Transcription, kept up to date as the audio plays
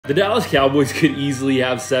The Dallas Cowboys could easily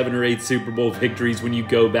have 7 or 8 Super Bowl victories when you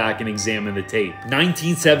go back and examine the tape.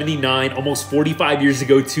 1979, almost 45 years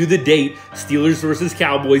ago to the date, Steelers versus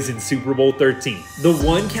Cowboys in Super Bowl XIII. The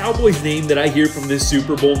one Cowboys name that I hear from this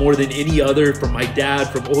Super Bowl more than any other, from my dad,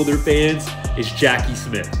 from older fans, is Jackie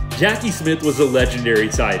Smith. Jackie Smith was a legendary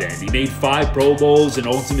tight end. He made 5 Pro Bowls and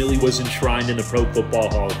ultimately was enshrined in the Pro Football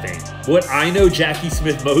Hall of Fame. What I know Jackie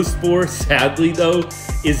Smith most for, sadly though,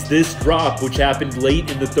 is this drop, which happened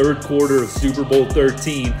late in the third quarter of Super Bowl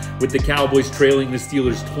XIII with the Cowboys trailing the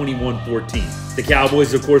Steelers 21-14. The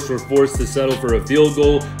Cowboys, of course, were forced to settle for a field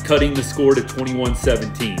goal, cutting the score to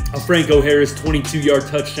 21-17. A Franco Harris 22-yard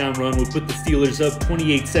touchdown run would put the Steelers up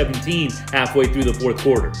 28-17 halfway through the fourth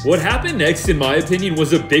quarter. What happened next, in my opinion,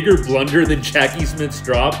 was a bigger blunder than Jackie Smith's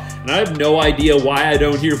drop, and I have no idea why I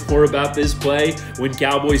don't hear more about this play when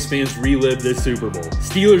Cowboys fans relive this Super Bowl.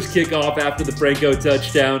 Steelers kick off after the Franco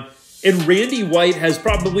touchdown, and Randy White has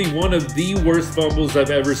probably one of the worst fumbles I've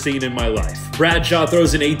ever seen in my life. Bradshaw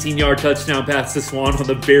throws an 18-yard touchdown pass to Swan on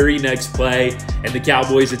the very next play, and the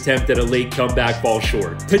Cowboys' attempt at a late comeback falls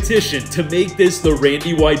short. Petition to make this the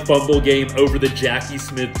Randy White fumble game over the Jackie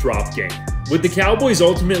Smith drop game. With the Cowboys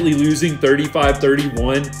ultimately losing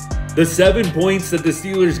 35-31, the 7 points that the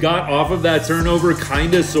Steelers got off of that turnover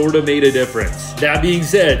kinda sorta made a difference. That being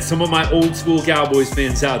said, some of my old school Cowboys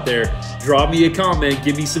fans out there, drop me a comment,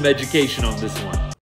 give me some education on this one.